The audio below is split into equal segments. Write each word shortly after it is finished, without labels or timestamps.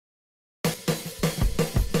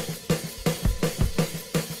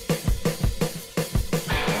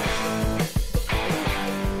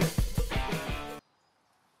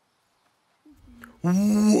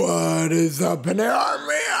What is up in the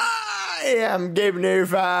army? I am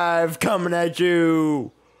Gabe85 coming at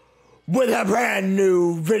you with a brand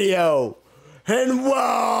new video. And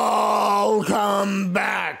welcome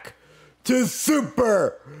back to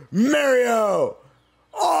Super Mario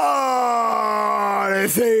Odyssey.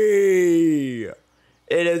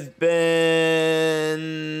 It has been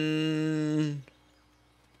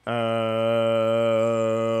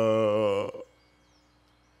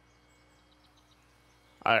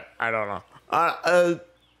I don't know. I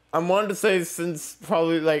wanted to say since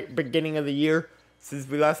probably like beginning of the year since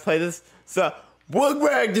we last played this. So welcome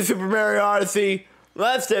back to Super Mario Odyssey.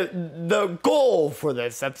 The goal for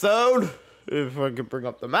this episode, if I could bring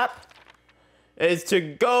up the map, is to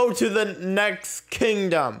go to the next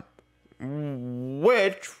kingdom,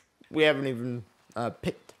 which we haven't even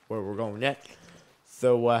picked where we're going yet.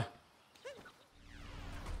 So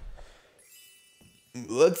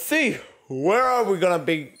let's see. Where are we gonna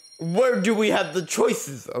be? Where do we have the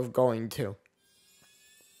choices of going to?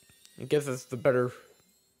 I guess that's the better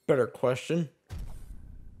question.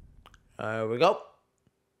 There we go.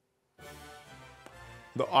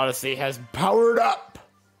 The Odyssey has powered up.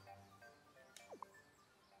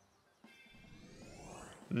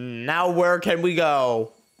 Now where can we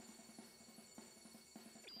go?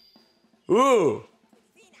 Ooh.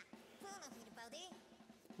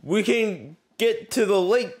 We can get to the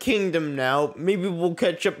Lake Kingdom now. Maybe we'll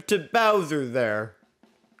catch up to Bowser there.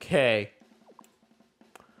 Okay.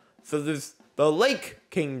 So there's the Lake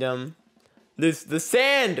Kingdom. There's the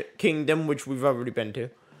Sand Kingdom, which we've already been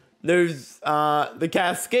to. There's the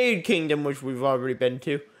Cascade Kingdom, which we've already been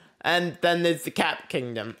to. And then there's the Cap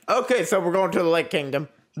Kingdom. Okay, so we're going to the Lake Kingdom.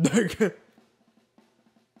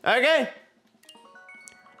 Okay.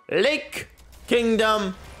 Lake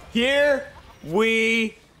Kingdom. Here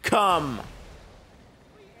we come.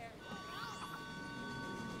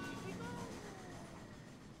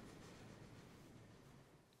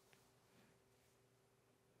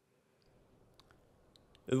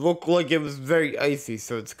 It looked like it was very icy,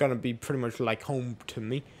 so it's gonna be pretty much like home to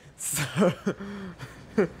me. So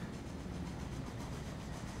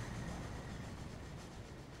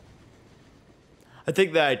I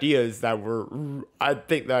think the idea is that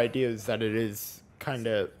it is kind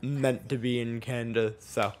of meant to be in Canada,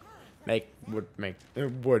 so would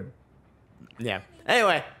yeah.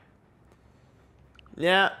 Anyway,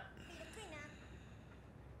 yeah.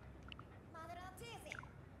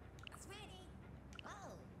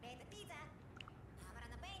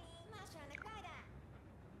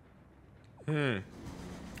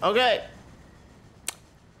 Okay.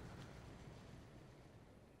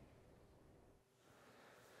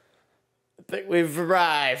 I think we've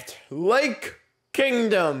arrived. Lake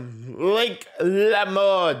Kingdom. Lake La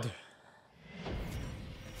Mode.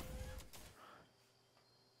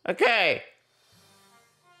 Okay.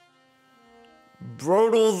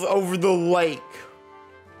 Brodels over the lake.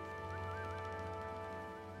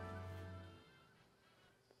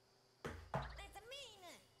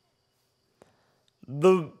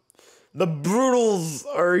 The Brutals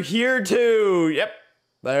are here too. Yep,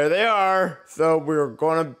 there they are. So we're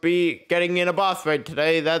gonna be getting in a boss fight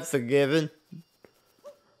today. That's a given.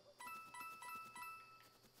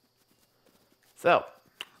 So,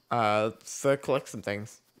 let's collect some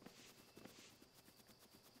things.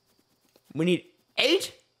 We need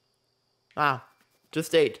 8? Ah,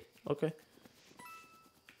 just 8. Okay.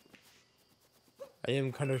 I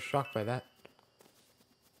am kind of shocked by that.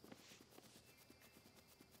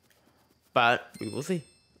 But we will see.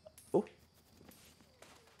 Oh.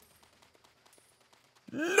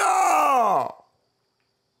 No!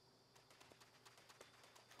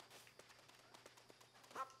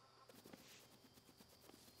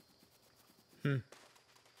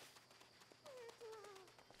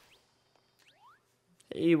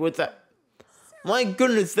 Hey, what's that? My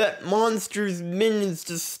goodness, that monster's minions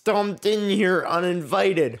just stomped in here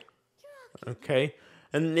uninvited. Okay.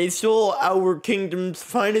 And they stole our kingdom's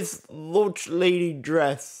finest loach lady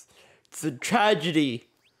dress. It's a tragedy.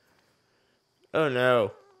 Oh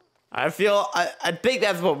no. I think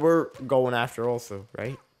that's what we're going after also,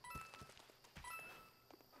 right?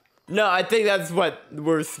 No, I think that's what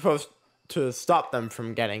we're supposed to stop them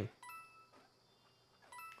from getting.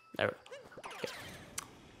 There we go. Okay.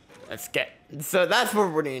 Let's get. So that's where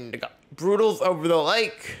we're needing to go. Brutals over the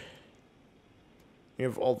lake. We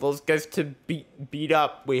have all those guys to beat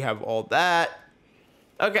up. We have all that.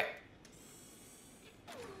 Okay.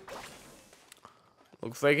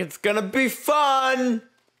 Looks like it's gonna be fun.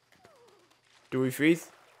 Do we freeze?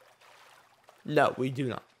 No, we do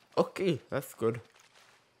not. Okay, that's good.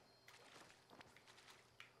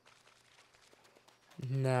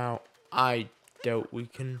 Now, I doubt we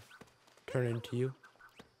can turn into you.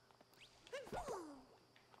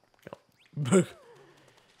 No.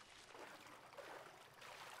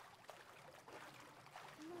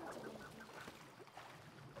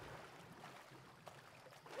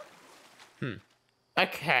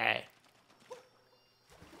 Okay.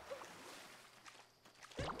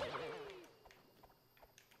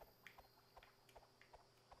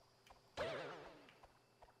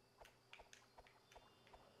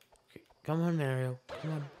 Come on, Mario.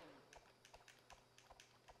 Come on.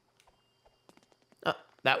 Oh,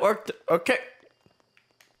 that worked. Okay.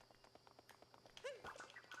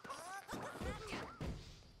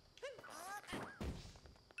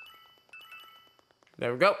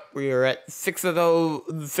 There we go. We are at six of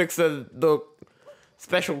the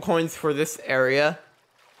special coins for this area.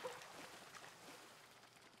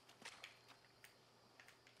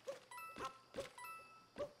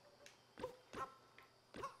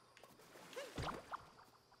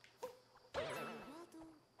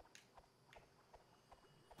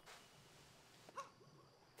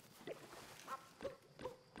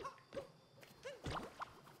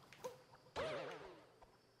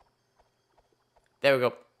 There we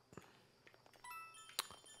go.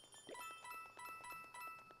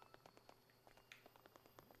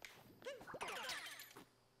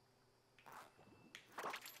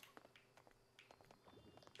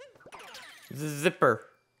 Zipper.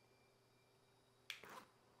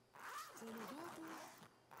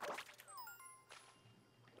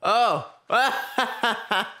 Oh.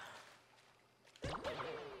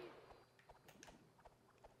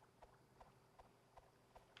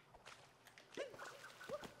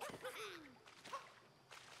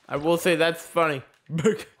 I will say that's funny.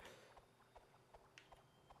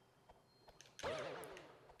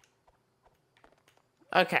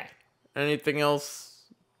 Okay. Anything else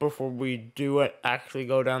before we do it? Actually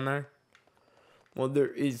go down there? Well, there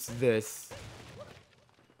is this.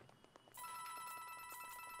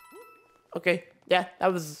 Okay. Yeah,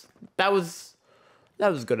 that was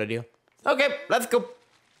a good idea. Okay, let's go.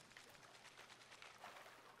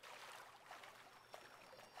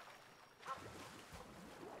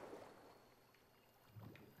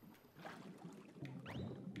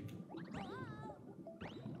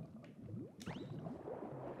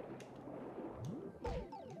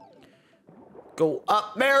 Go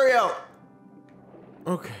up, Mario!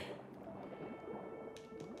 Okay.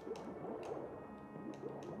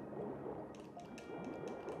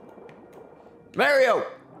 Mario!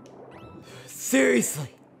 Seriously.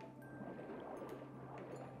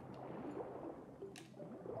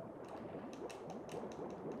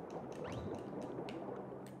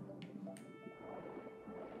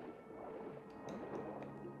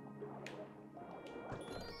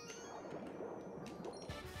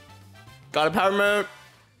 Got a power mode.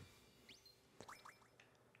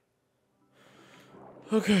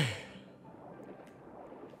 Okay.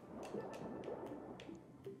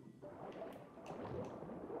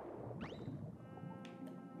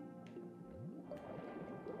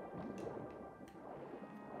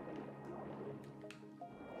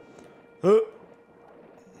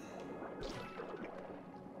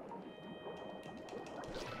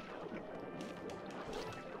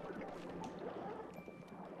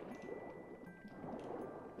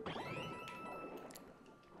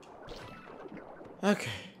 Okay.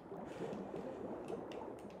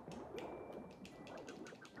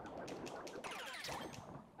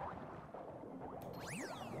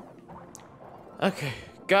 Okay,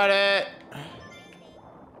 got it.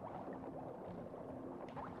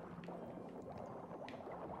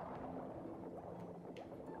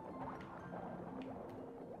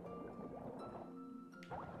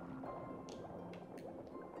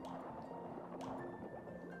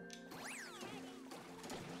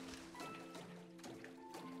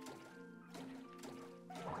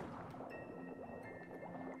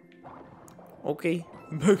 Okay.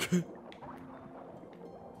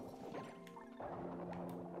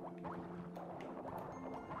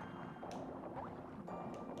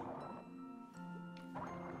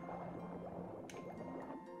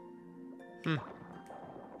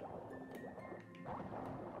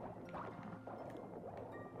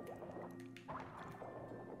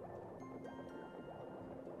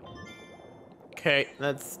 Okay,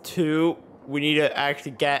 that's 2. We need to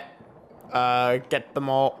actually get them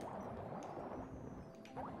all.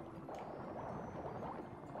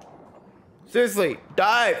 Seriously,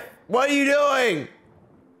 dive! What are you doing?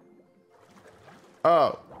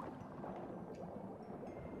 Oh.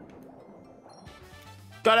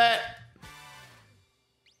 Got it!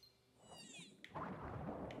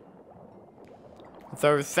 It's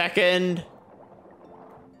our second.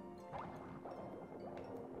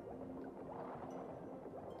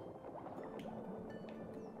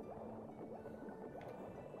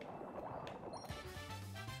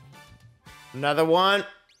 Another one.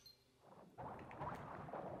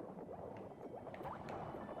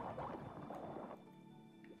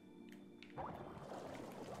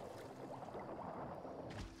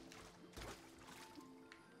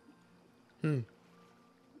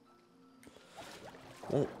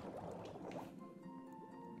 Oh.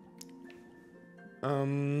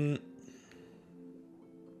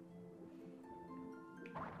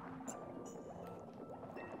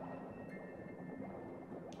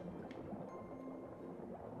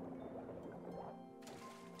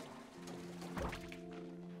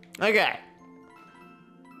 Okay.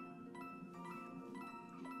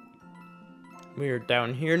 We are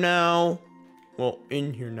down here now. Well,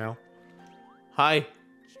 in here now. Hi.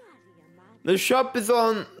 The shop is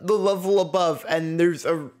on the level above, and there's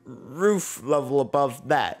a roof level above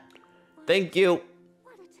that. Thank you.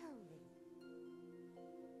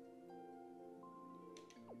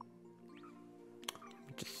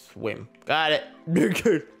 Just swim. Got it.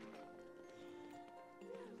 Good.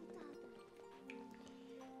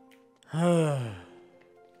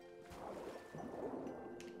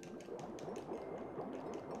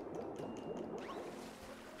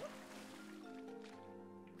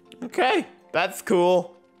 Okay, that's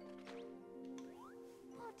cool.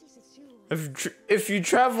 If you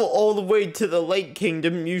travel all the way to the Lake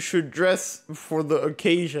Kingdom, you should dress for the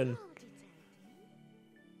occasion.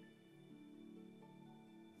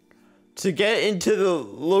 To get into the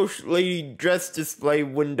lady dress display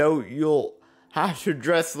window, you'll have to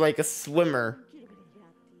dress like a swimmer.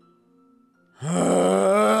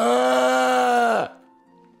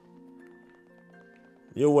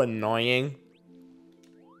 You annoying.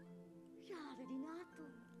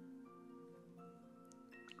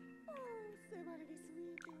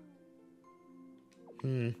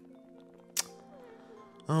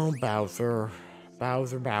 Oh, Bowser.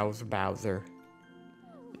 Bowser, Bowser, Bowser.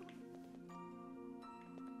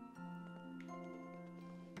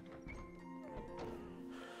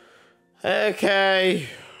 Okay,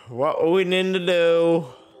 what we need to do?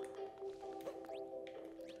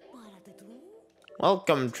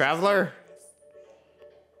 Welcome, traveler.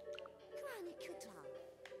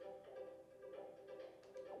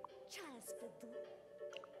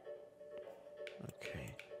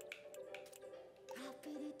 Okay.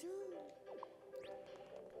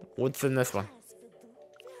 What's in this one?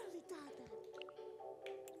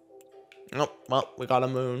 Oh, well, we got a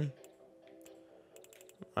moon.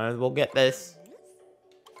 Might as well get this.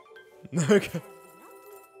 Okay.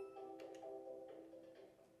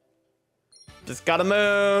 Just got a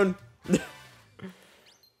moon.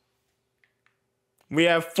 We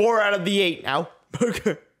have 4 out of the 8 now.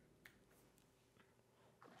 Okay.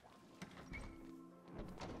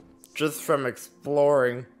 Just from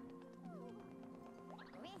exploring.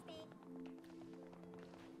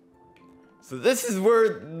 So this is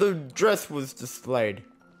where the dress was displayed.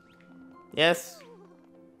 Yes.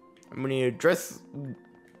 I'm gonna dress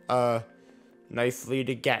nicely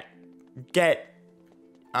to get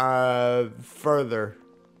further.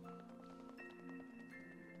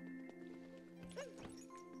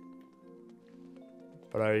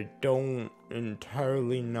 But I don't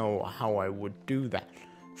entirely know how I would do that.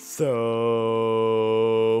 So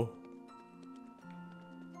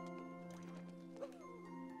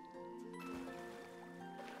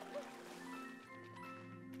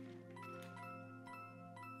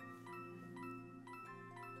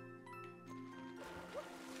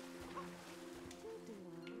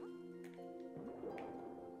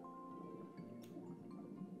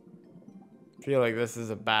I feel like this is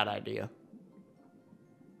a bad idea.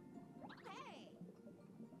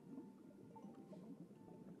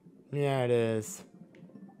 Yeah, it is.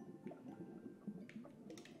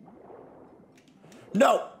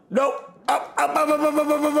 No! No! Up, up, up, up, up, up,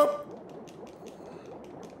 up, up.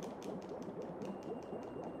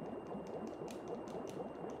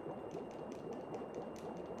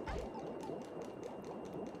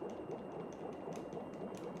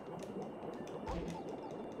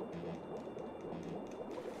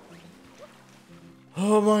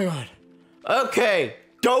 Oh my god. Okay,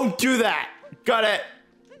 don't do that. Got it.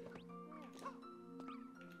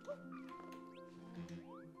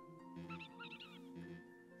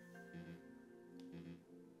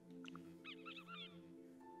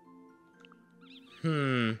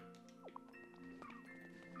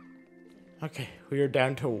 Okay, we are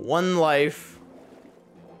down to 1 life.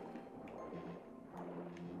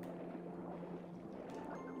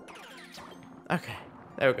 Okay,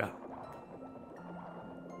 there we go.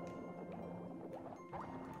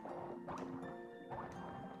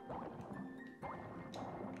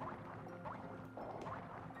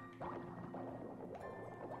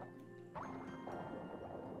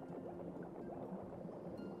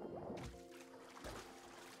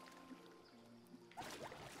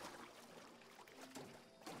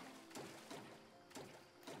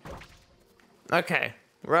 Okay,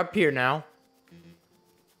 we're up here now.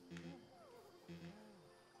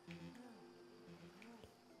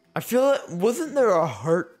 I feel like, wasn't there a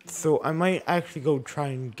heart? So I might actually go try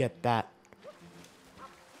and get that.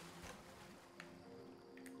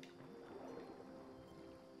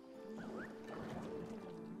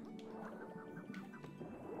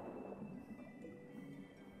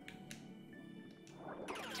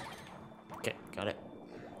 Okay, got it.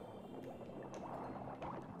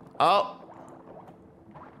 Oh.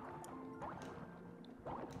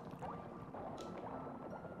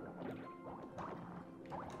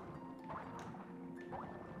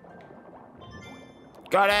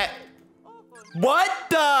 Got it. What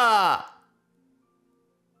the?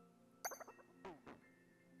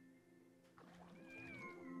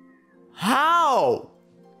 How?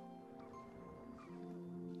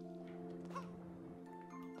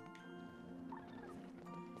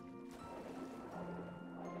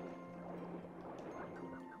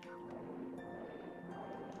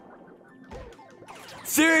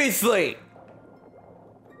 Seriously?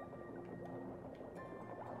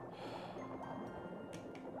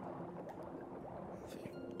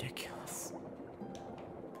 Ridiculous.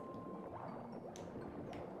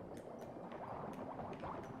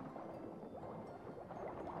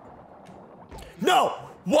 No!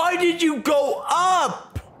 Why did you go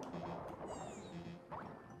up?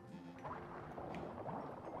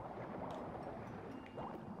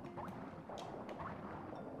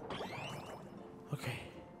 Okay.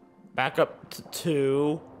 Back up to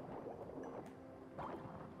 2.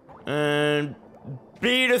 And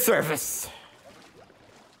B to surface.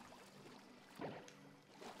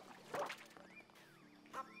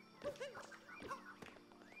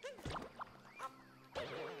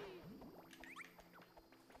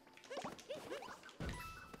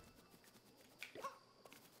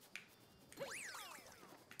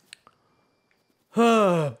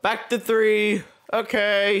 Back to 3.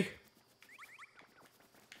 Okay.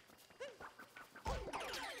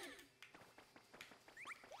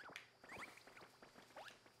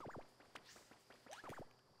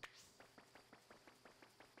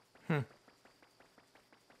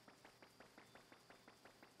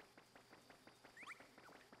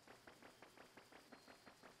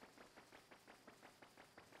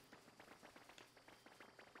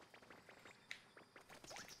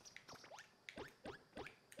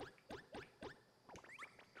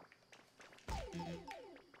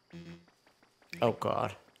 Oh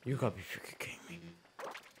God, you gotta be freaking kidding me.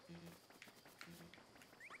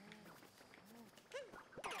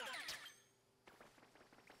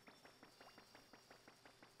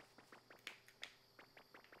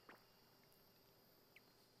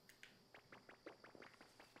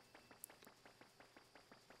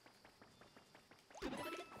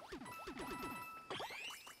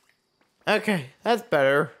 Okay, that's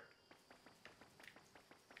better.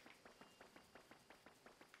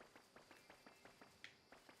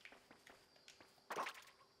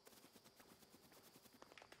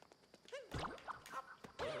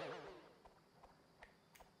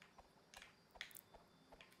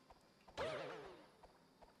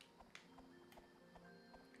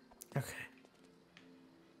 Okay.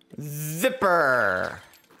 Zipper.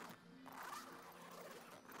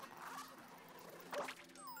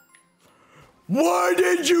 Why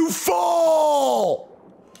did you fall?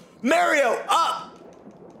 Mario, up!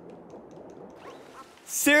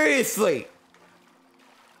 Seriously.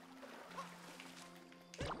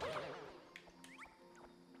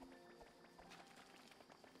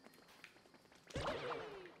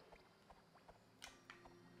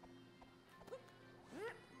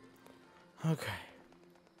 Okay.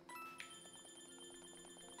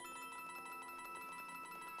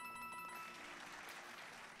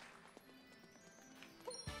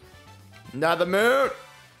 Another moon.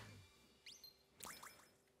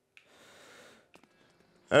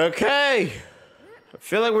 Okay. I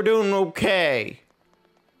feel like we're doing okay.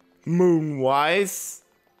 Moon-wise.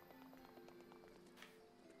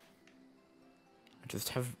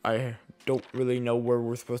 I don't really know where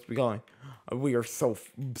we're supposed to be going. We are so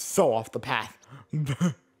off the path.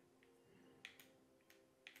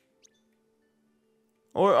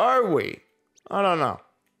 Or are we? I don't know.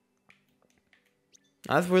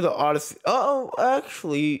 That's where the Odyssey... Oh,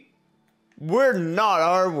 actually... We're not,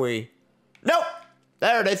 are we? Nope!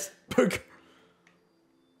 There it is.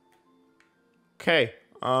 Okay.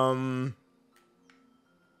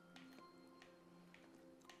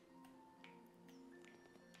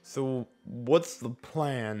 So, what's the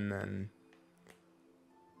plan, then?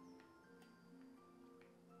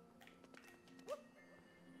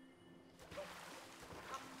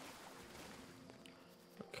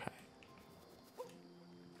 Okay.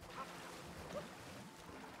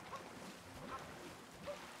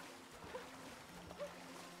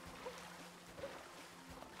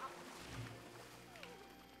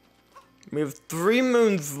 We have 3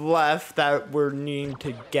 moons left that we're needing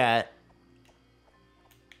to get.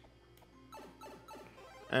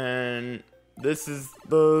 And this is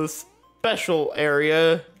the special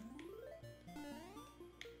area.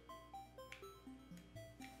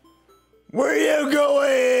 Where are you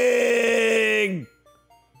going?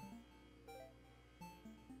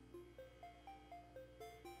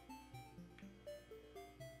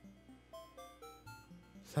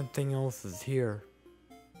 Something else is here.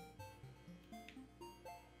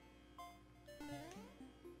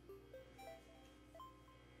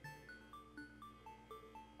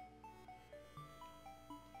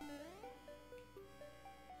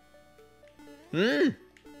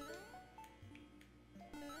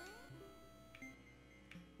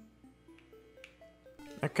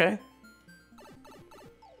 Okay.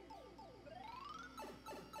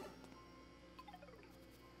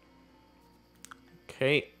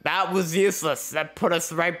 Okay, that was useless. That put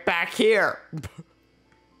us right back here.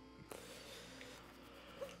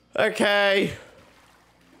 Okay.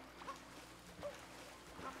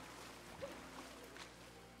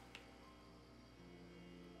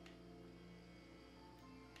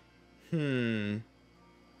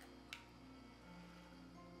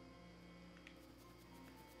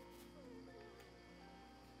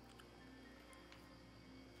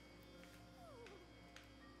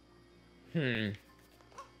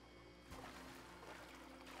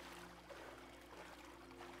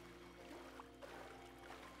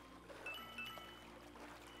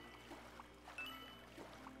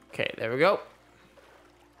 Okay, there we go.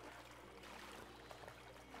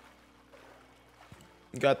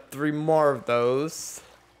 Got 3 more of those.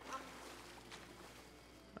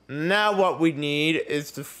 Now what we need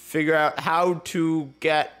is to figure out how to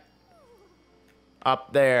get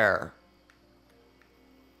up there.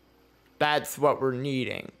 That's what we're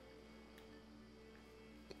needing.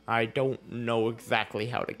 I don't know exactly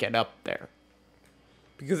how to get up there.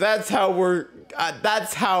 Because that's how we're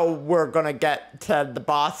gonna get to the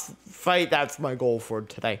boss fight. That's my goal for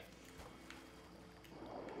today.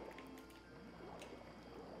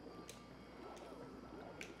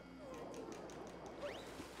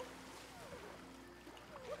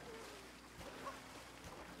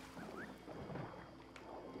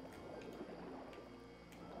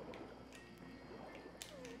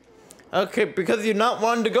 Okay, because you're not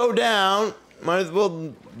wanting to go down, might as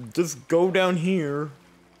well just go down here.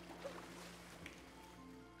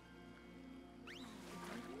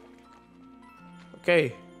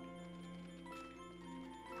 Okay.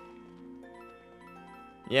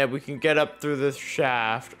 Yeah, we can get up through this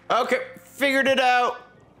shaft. Okay, figured it out.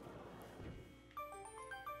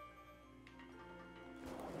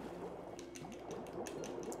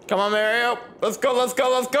 Come on, Mario. Let's go, let's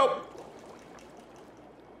go, let's go.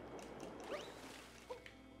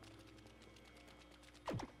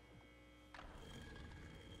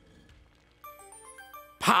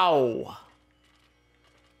 Pow.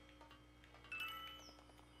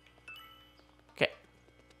 Okay.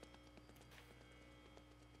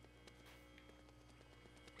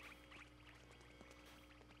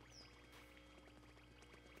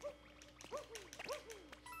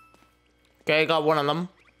 Okay, got one of them.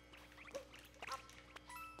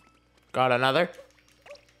 Got another.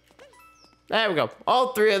 There we go.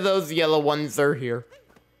 All 3 of those yellow ones are here.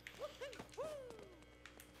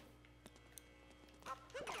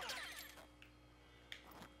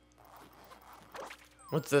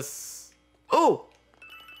 What's this? Oh!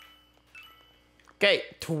 Okay,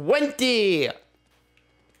 20!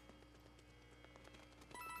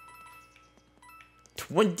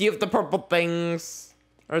 20 of the purple things.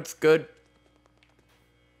 That's good.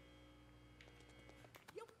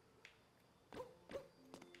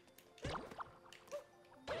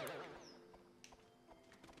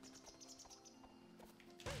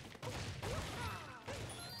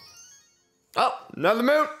 Oh, another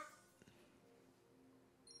moon!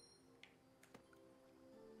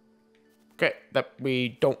 Okay, that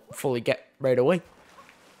we don't fully get right away.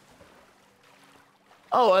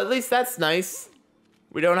 Oh, at least that's nice.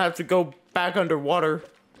 We don't have to go back underwater.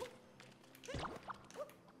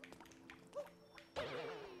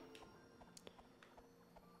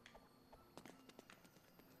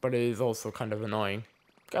 But it is also kind of annoying.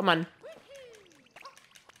 Come on.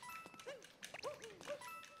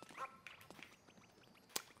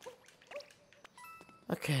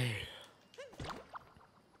 Okay.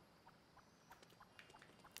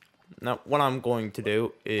 Now, what I'm going to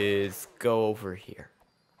do is go over here.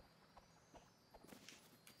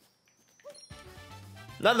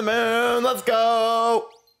 Another moon, let's go!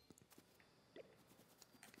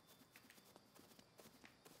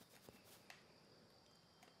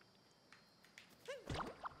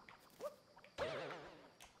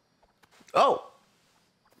 Oh!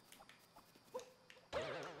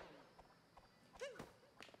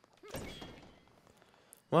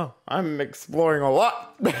 Well, I'm exploring a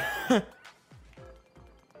lot.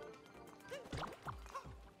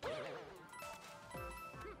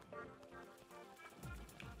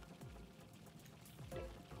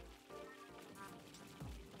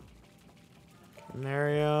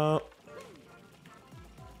 Mario.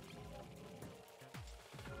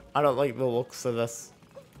 I don't like the looks of this.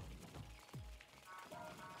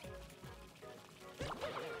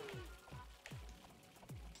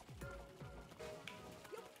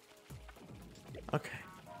 Okay.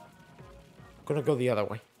 I'm gonna go the other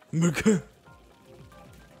way.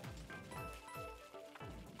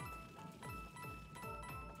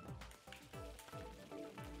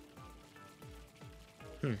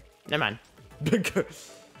 Never mind.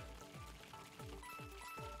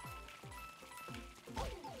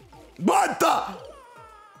 What the?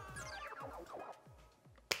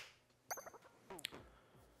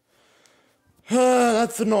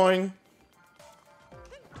 That's annoying.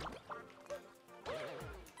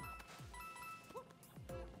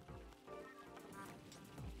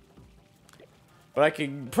 But I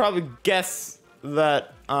could probably guess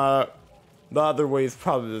that the other way is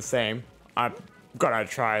probably the same. I'm gonna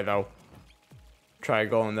try though. Try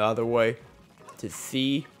going the other way to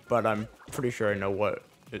see, but I'm pretty sure I know what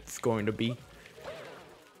it's going to be.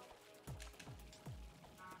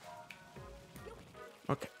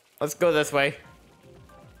 Okay, let's go this way.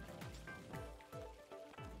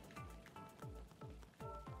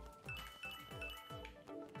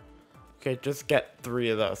 Okay, just get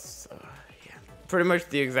 3 of those. Yeah, pretty much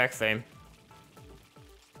the exact same.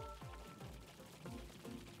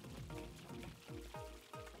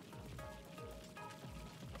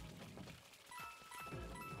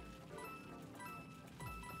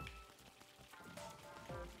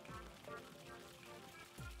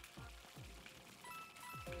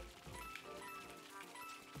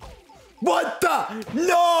 What the?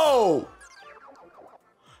 No!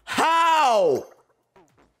 How?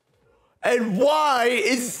 And why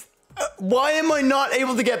am I not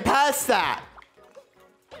able to get past that?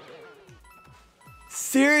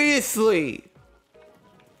 Seriously?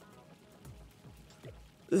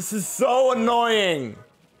 This is so annoying.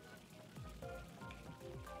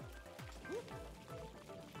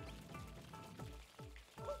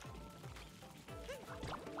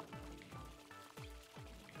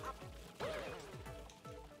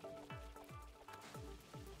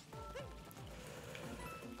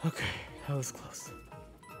 Okay, that was close.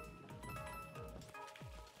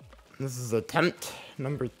 This is attempt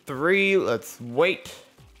number 3. Let's wait.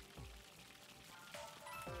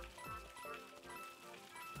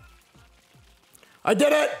 I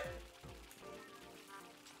did it!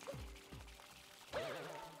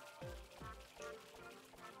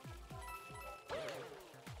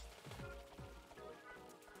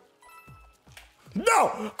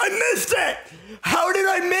 No! I missed it! How did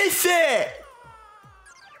I miss it?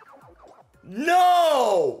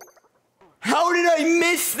 No! How did I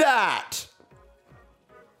miss that?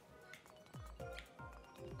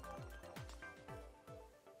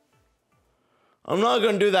 I'm not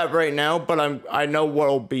gonna do that right now, but I know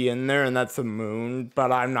what'll be in there, and that's a moon,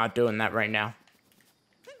 but I'm not doing that right now.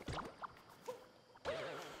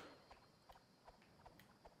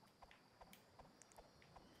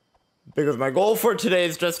 Because my goal for today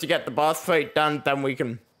is just to get the boss fight done, then we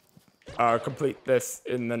can complete this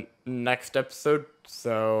in the next episode,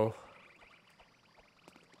 so...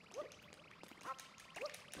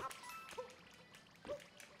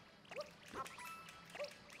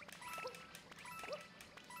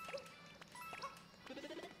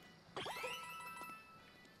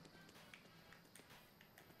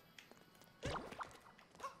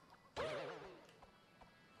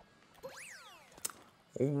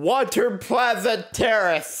 Water Plaza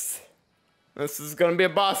Terrace. This is gonna be a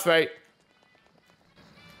boss fight.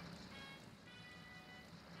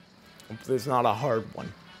 Hopefully it's not a hard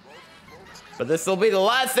one. But this will be the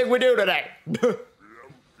last thing we do today.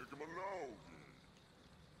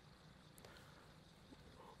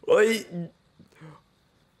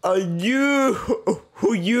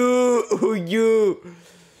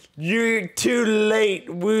 You're too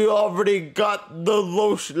late. We already got the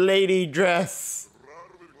Losh Lady dress.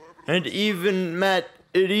 And it even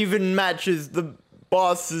matches the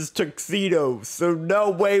boss's tuxedo, so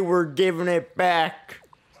no way we're giving it back.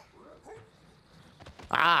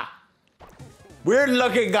 Ah. Weird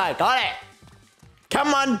looking guy, got it.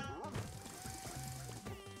 Come on.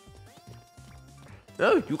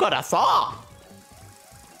 Oh, you got a saw.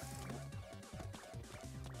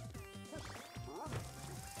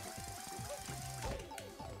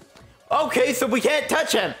 Okay, so we can't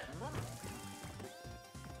touch him.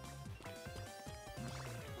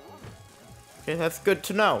 Okay, that's good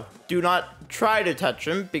to know. Do not try to touch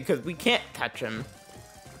him because we can't touch him.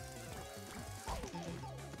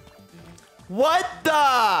 What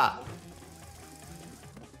the?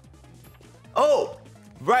 Oh,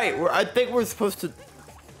 right. I think we're supposed to.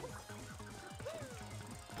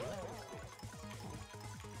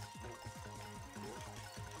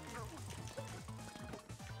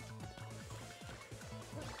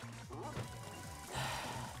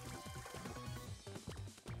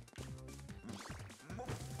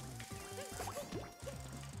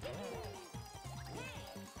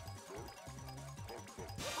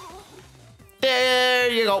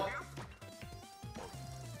 There you go.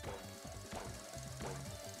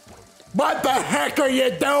 What the heck are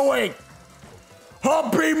you doing?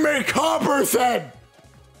 Humpy McHumperson!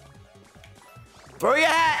 Throw your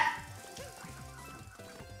hat!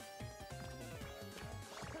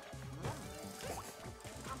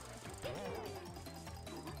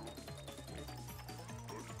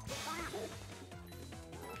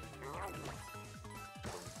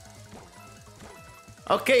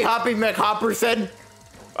 Okay, Hoppy McHopperson.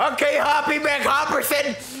 Okay, Hoppy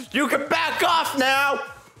McHopperson. You can back off now.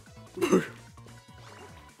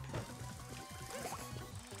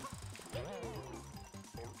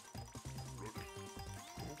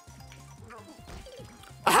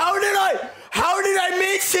 How did I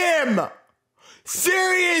miss him?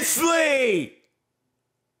 Seriously.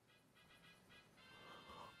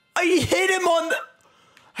 I hit him on the...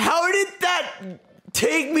 How did that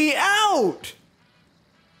take me out?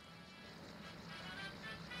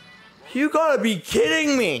 You gotta be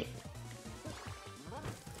kidding me.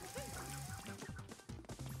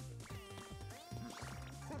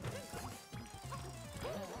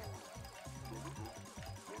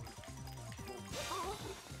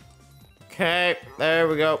 Okay, there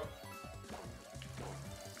we go.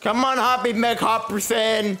 Come on, Hoppy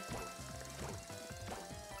McHopperson.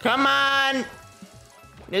 Come on.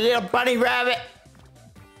 You little bunny rabbit.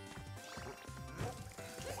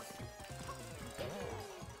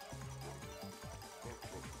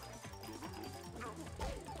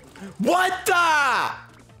 What the?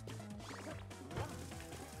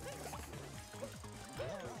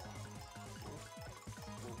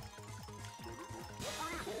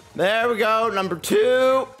 There we go, number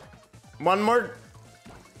 2. One more,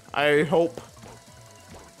 I hope.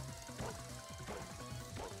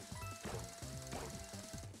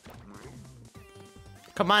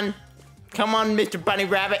 Come on, Mr. Bunny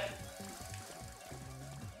Rabbit.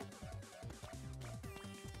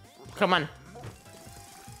 Come on.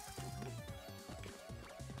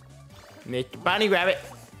 Mr. Bunny Rabbit.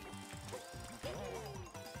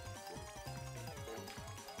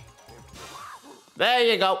 There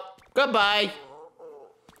you go. Goodbye.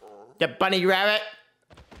 The Bunny Rabbit.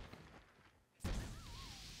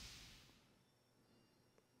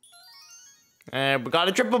 And we got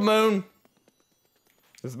a triple moon.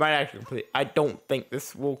 This might actually complete. I don't think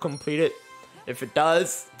this will complete it. If it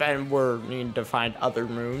does, then we're needing to find other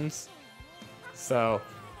moons. So.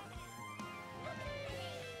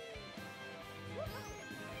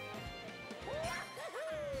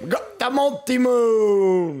 We got the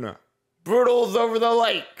multi-moon! Brutal's over the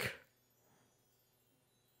lake.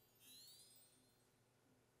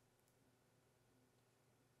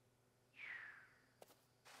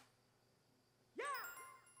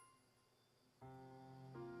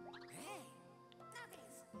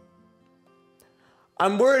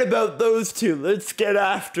 I'm worried about those two. Let's get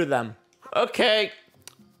after them. Okay.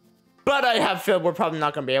 But I have a feeling we're probably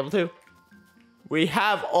not going to be able to. We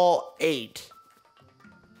have all 8.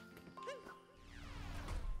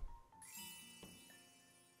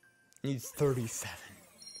 Needs 37.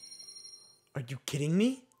 Are you kidding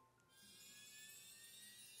me?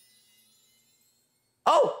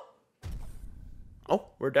 Oh! Oh,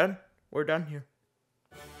 we're done. We're done here.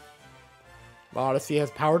 Odyssey has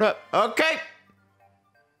powered up. Okay!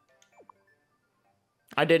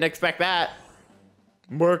 I didn't expect that.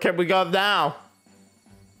 Where can we go now?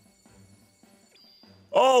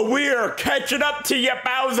 Oh, we are catching up to you,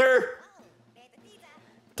 Bowser!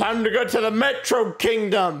 Time to go to the Metro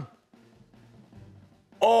Kingdom.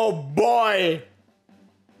 Oh boy!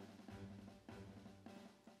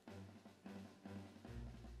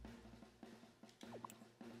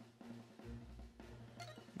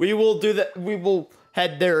 We will do that. We will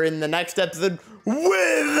head there in the next episode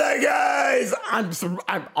with the guys.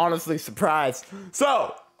 I'm honestly surprised.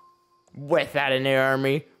 So, with that in the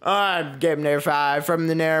army, I'm Game 5 from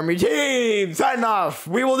the Army team. Signing off.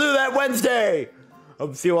 We will do that Wednesday.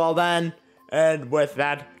 Hope to see you all then. And with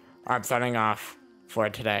that, I'm signing off for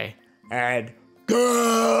today. And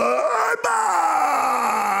go!